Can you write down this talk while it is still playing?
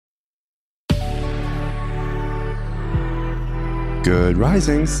Good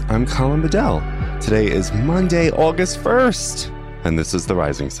risings, I'm Colin Bedell. Today is Monday, August 1st, and this is the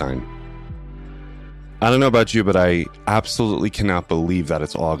rising sign. I don't know about you, but I absolutely cannot believe that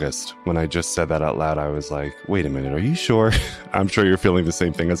it's August. When I just said that out loud, I was like, wait a minute, are you sure? I'm sure you're feeling the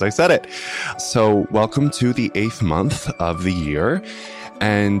same thing as I said it. So welcome to the 8th month of the year.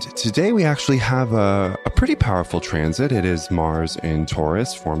 And today we actually have a pretty powerful transit. It is Mars in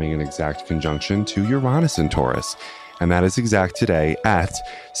Taurus, forming an exact conjunction to Uranus in Taurus. And that is exact today at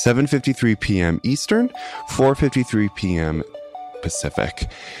 7:53 p.m. Eastern, 4:53 p.m. Pacific.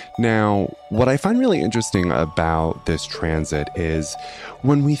 Now, what I find really interesting about this transit is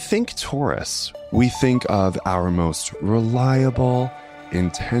when we think Taurus, we think of our most reliable,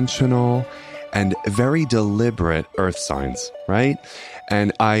 intentional, and very deliberate earth signs, right?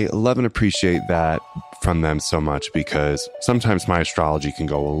 And I love and appreciate that from them so much because sometimes my astrology can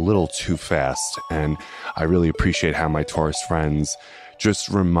go a little too fast. And I really appreciate how my Taurus friends just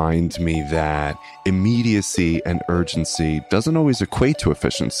remind me that immediacy and urgency doesn't always equate to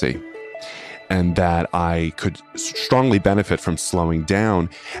efficiency. And that I could strongly benefit from slowing down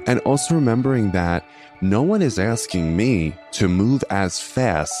and also remembering that no one is asking me to move as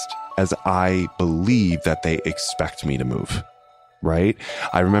fast as I believe that they expect me to move. Right?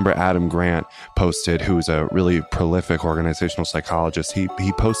 I remember Adam Grant posted, who's a really prolific organizational psychologist. He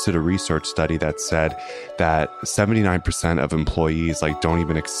posted a research study that said that 79% of employees don't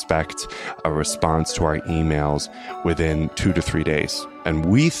even expect a response to our emails within 2 to 3 days. And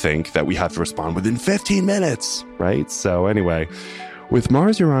we think that we have to respond within 15 minutes, right? So anyway, with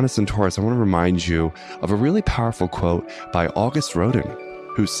Mars, Uranus, and Taurus, I want to remind you of a really powerful quote by August Rodin,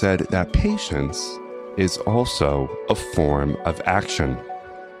 who said that patience is also a form of action.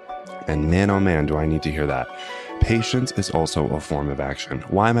 And man, oh man, do I need to hear that. Patience is also a form of action.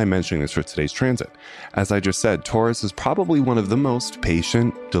 Why am I mentioning this for today's transit? As I just said, Taurus is probably one of the most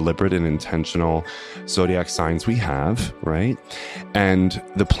patient, deliberate, and intentional zodiac signs we have, right? And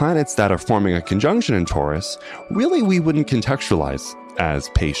the planets that are forming a conjunction in Taurus, really we wouldn't contextualize as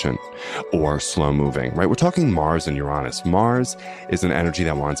patient or slow moving, right? We're talking Mars and Uranus. Mars is an energy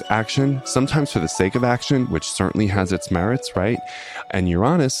that wants action, sometimes for the sake of action, which certainly has its merits, right? And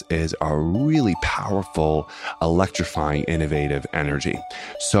Uranus is a really powerful, electrifying, innovative energy.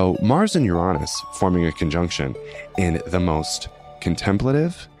 So Mars and Uranus forming a conjunction in the most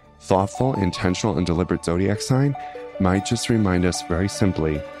contemplative, thoughtful, intentional, and deliberate zodiac sign might just remind us very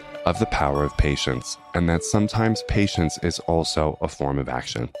simply of the power of patience, and that sometimes patience is also a form of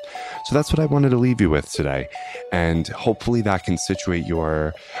action. So that's what I wanted to leave you with today, and hopefully that can situate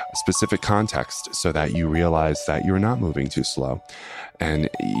your specific context so that you realize that you're not moving too slow, and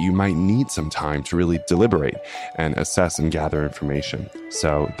you might need some time to really deliberate and assess and gather information.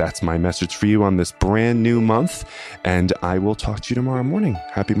 So that's my message for you on this brand new month, and I will talk to you tomorrow morning.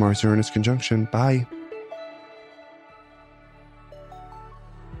 Happy Mars-Uranus conjunction. Bye.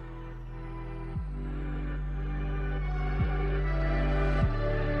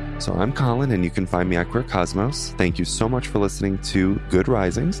 So I'm Colin, and you can find me at Queer Cosmos. Thank you so much for listening to Good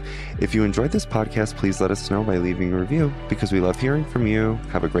Risings. If you enjoyed this podcast, please let us know by leaving a review because we love hearing from you.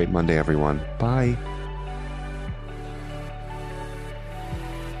 Have a great Monday, everyone. Bye.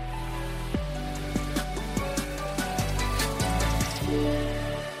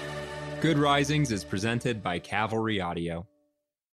 Good Risings is presented by Cavalry Audio.